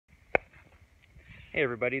Hey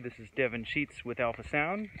everybody, this is Devin Sheets with Alpha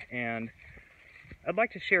Sound, and I'd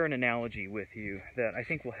like to share an analogy with you that I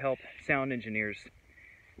think will help sound engineers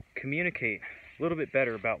communicate a little bit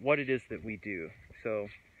better about what it is that we do. So,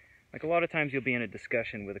 like a lot of times you'll be in a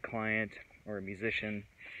discussion with a client or a musician,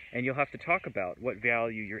 and you'll have to talk about what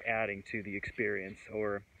value you're adding to the experience,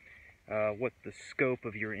 or what the scope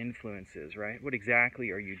of your influence is, right? What exactly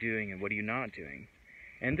are you doing and what are you not doing?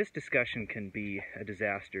 And this discussion can be a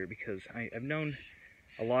disaster because I've known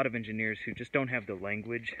a lot of engineers who just don't have the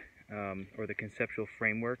language or the conceptual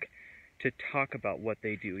framework to talk about what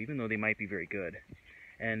they do, even though they might be very good.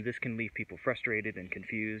 And this can leave people frustrated and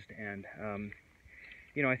confused. And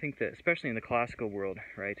I think that especially in the classical world,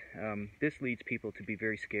 right, this leads people to be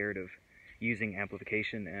very scared of using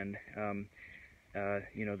amplification. And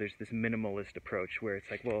there's this minimalist approach where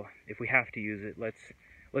it's like, well, if we have to use it,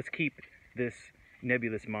 let's keep this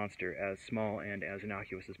nebulous monster as small and as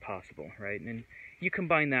innocuous as possible, right? And you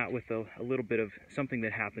combine that with a little bit of something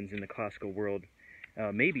that happens in the classical world,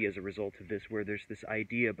 maybe as a result of this, where there's this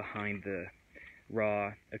idea behind the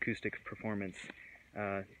raw acoustic performance,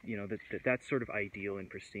 that's sort of ideal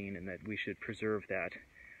and pristine, and that we should preserve that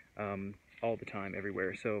all the time,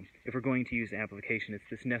 everywhere. So if we're going to use amplification, it's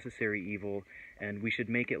this necessary evil, and we should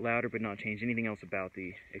make it louder but not change anything else about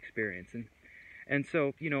the experience. And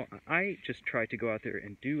so, I just try to go out there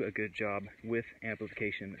and do a good job with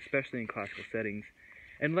amplification, especially in classical settings,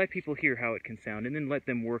 and let people hear how it can sound, and then let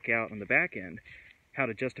them work out on the back end how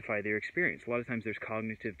to justify their experience. A lot of times there's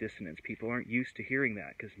cognitive dissonance. People aren't used to hearing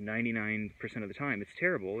that because 99% of the time it's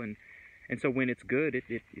terrible, and so when it's good,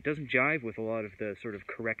 it doesn't jive with a lot of the sort of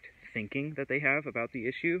correct thinking that they have about the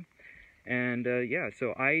issue. And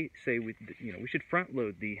so I say we should front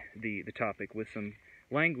load the topic with some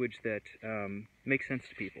language that makes sense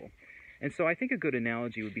to people. And so I think a good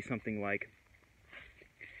analogy would be something like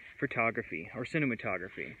photography or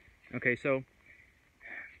cinematography. Okay, so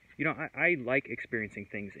I like experiencing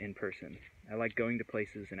things in person. I like going to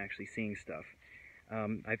places and actually seeing stuff.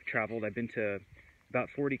 I've traveled. I've been to about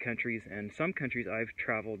 40 countries, and some countries I've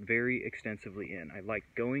traveled very extensively in. I like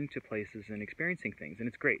going to places and experiencing things, and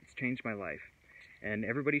it's great. It's changed my life, and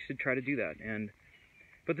everybody should try to do that.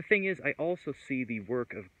 But the thing is, I also see the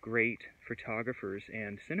work of great photographers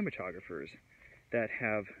and cinematographers that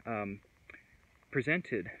have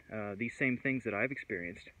presented these same things that I've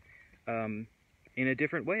experienced in a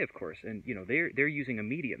different way, of course. And they're using a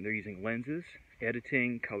medium. They're using lenses,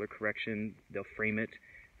 editing, color correction. They'll frame it,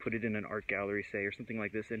 put it in an art gallery, say, or something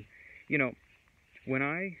like this. And when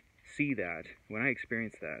I see that, when I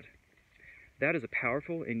experience that, that is a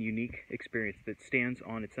powerful and unique experience that stands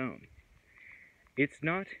on its own. It's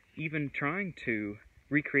not even trying to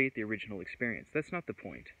recreate the original experience. That's not the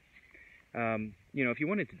point. If you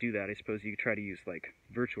wanted to do that, I suppose you could try to use like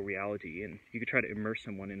virtual reality, and you could try to immerse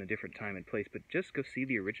someone in a different time and place, but just go see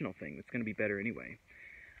the original thing. It's going to be better anyway.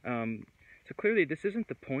 So clearly this isn't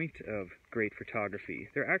the point of great photography.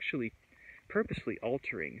 They're actually purposely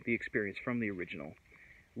altering the experience from the original,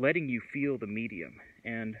 letting you feel the medium.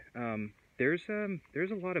 And there's a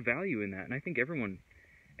lot of value in that, and I think everyone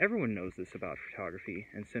knows this about photography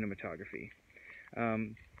and cinematography.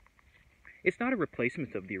 It's not a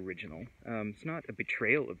replacement of the original. It's not a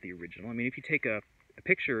betrayal of the original. I mean, if you take a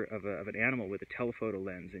picture of an animal with a telephoto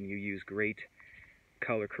lens and you use great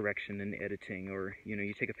color correction and editing, or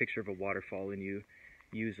you take a picture of a waterfall and you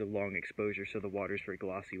use a long exposure so the water is very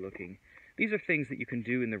glossy looking. These are things that you can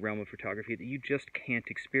do in the realm of photography that you just can't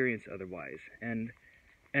experience otherwise. And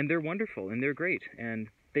they're wonderful and they're great, and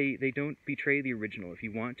they don't betray the original. If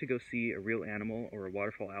you want to go see a real animal or a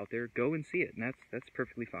waterfall out there, go and see it, and that's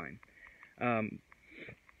perfectly fine.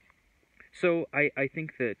 So I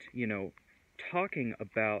think that talking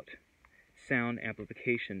about sound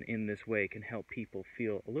amplification in this way can help people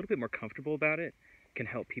feel a little bit more comfortable about it. Can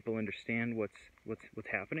help people understand what's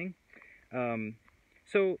happening.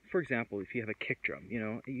 So for example, if you have a kick drum,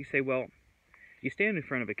 you say, well, you stand in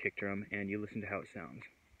front of a kick drum and you listen to how it sounds.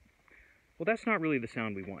 Well, that's not really the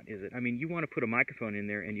sound we want, is it? I mean, you want to put a microphone in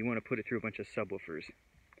there and you want to put it through a bunch of subwoofers.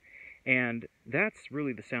 And that's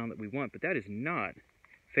really the sound that we want, but that is not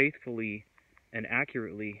faithfully and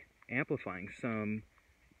accurately amplifying some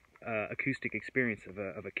acoustic experience of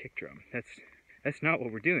a kick drum. That's not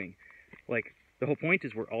what we're doing. Like, the whole point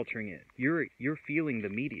is we're altering it. You're feeling the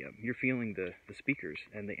medium. You're feeling the speakers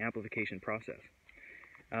and the amplification process.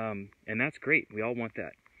 And that's great. We all want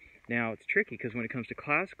that. Now, it's tricky because when it comes to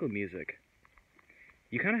classical music,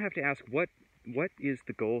 you kind of have to ask, what is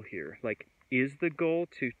the goal here? Like, is the goal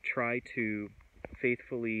to try to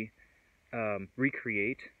faithfully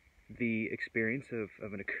recreate the experience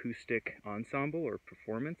of an acoustic ensemble or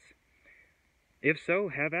performance? If so,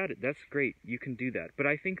 have at it. That's great. You can do that. But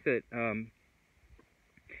I think that in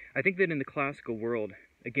the classical world,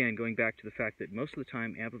 again, going back to the fact that most of the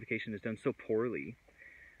time amplification is done so poorly,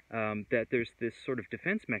 that there's this sort of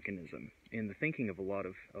defense mechanism in the thinking of a lot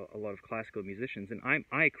of classical musicians, and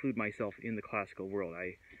I include myself in the classical world.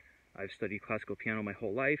 I've studied classical piano my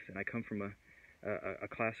whole life, and I come from a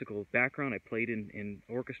classical background. I played in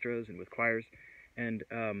orchestras and with choirs, and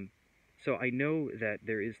so I know that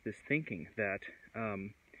there is this thinking that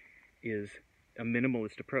is a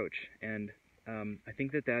minimalist approach, and I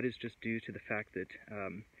think that is just due to the fact that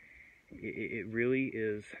it really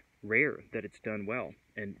is rare that it's done well,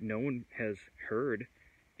 and no one has heard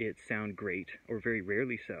it sound great, or very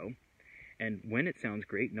rarely so. And when it sounds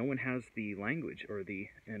great, no one has the language or the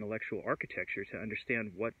intellectual architecture to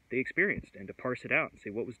understand what they experienced and to parse it out and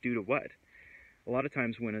say what was due to what. A lot of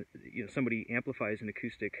times when somebody amplifies an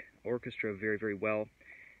acoustic orchestra very, very well,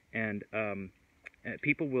 and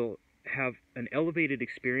people will have an elevated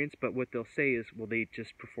experience, but what they'll say is, well, they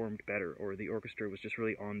just performed better, or the orchestra was just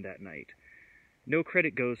really on that night. No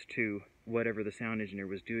credit goes to whatever the sound engineer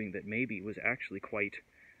was doing that maybe was actually quite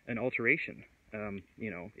an alteration.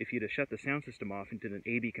 If you'd have shut the sound system off and did an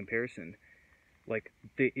A-B comparison,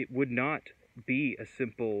 it would not be a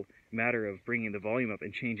simple matter of bringing the volume up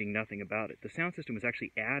and changing nothing about it. The sound system was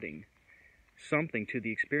actually adding something to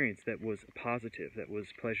the experience that was positive, that was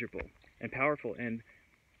pleasurable and powerful, and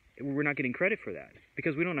we're not getting credit for that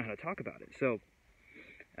because we don't know how to talk about it. So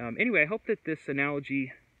anyway, I hope that this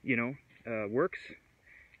analogy, works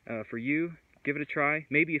for you. Give it a try.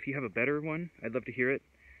 Maybe if you have a better one, I'd love to hear it.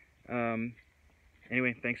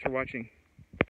 Anyway, thanks for watching.